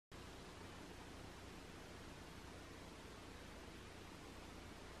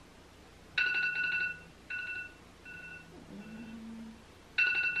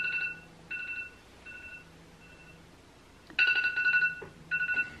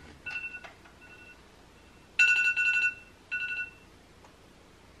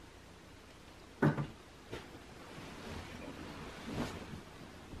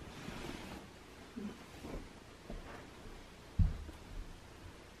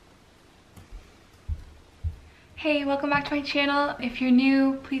Hey, welcome back to my channel. If you're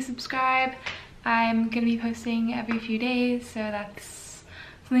new, please subscribe. I'm gonna be posting every few days, so that's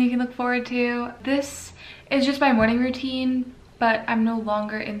something you can look forward to. This is just my morning routine, but I'm no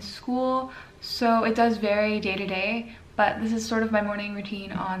longer in school, so it does vary day to day, but this is sort of my morning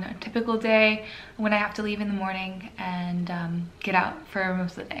routine on a typical day when I have to leave in the morning and get out for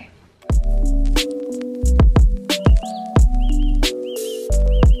most of the day.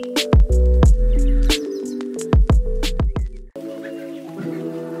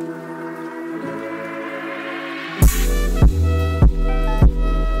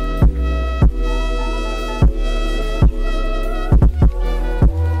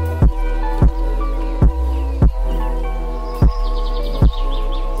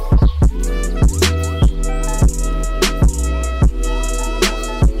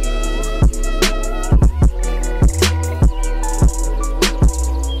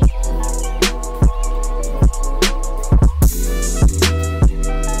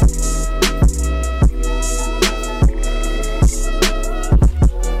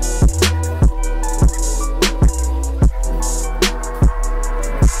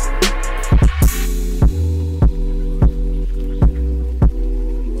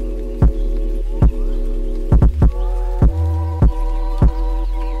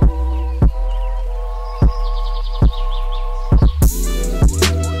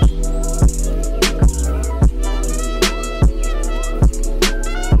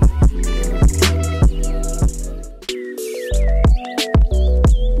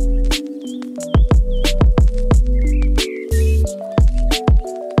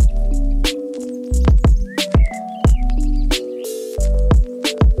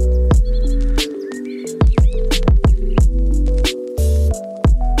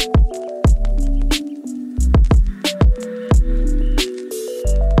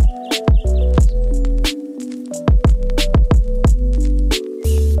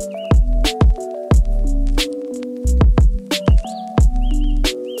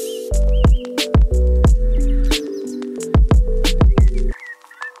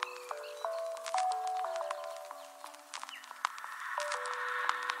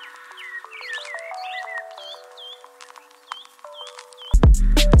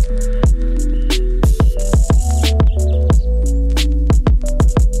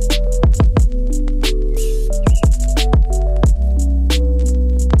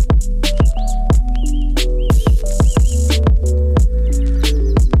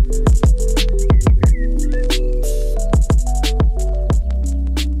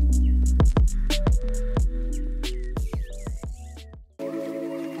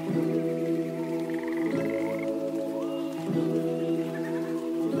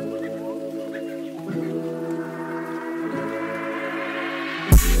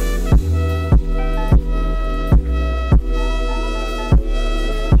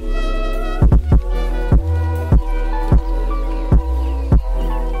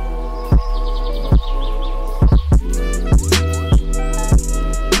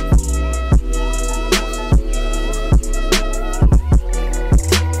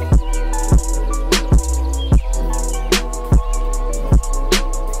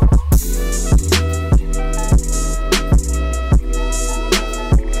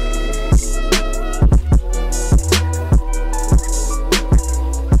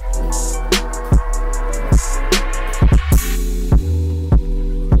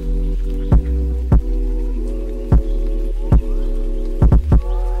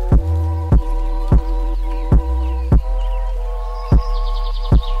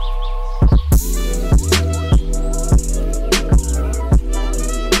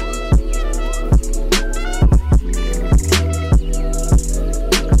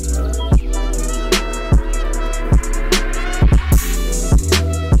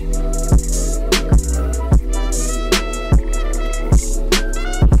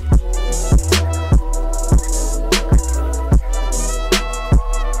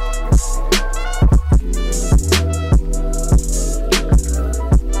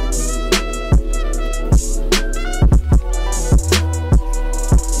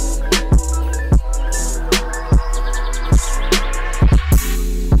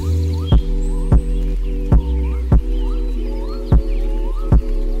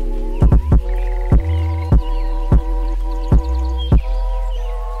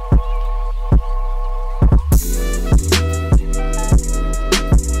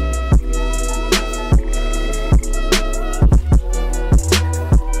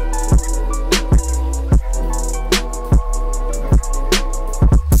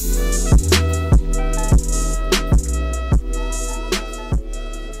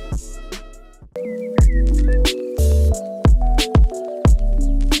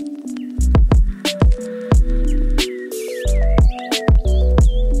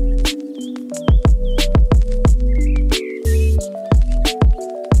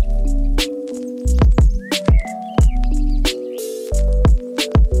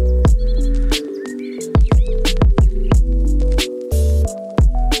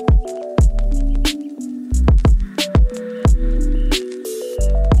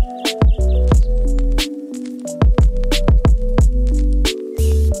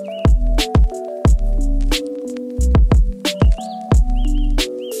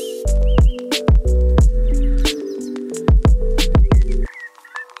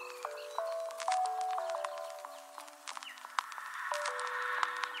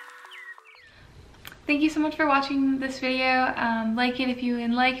 thank you so much for watching this video. Like it if you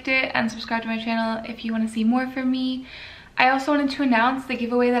liked it, and subscribe to my channel if you want to see more from me. I also wanted to announce the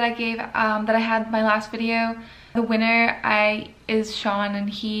giveaway that I gave, that I had in my last video. The winner is Sean, and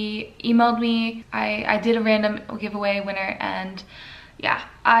he emailed me. I did a random giveaway winner, and yeah,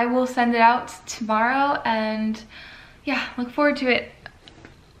 I will send it out tomorrow, and yeah, look forward to it.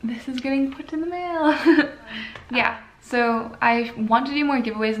 This is getting put in the mail. Yeah, so I want to do more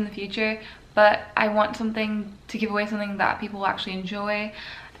giveaways in the future, but I want to give away something that people will actually enjoy.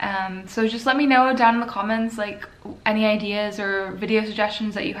 So just let me know down in the comments, like, any ideas or video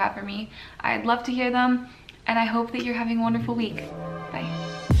suggestions that you have for me. I'd love to hear them, and I hope that you're having a wonderful week.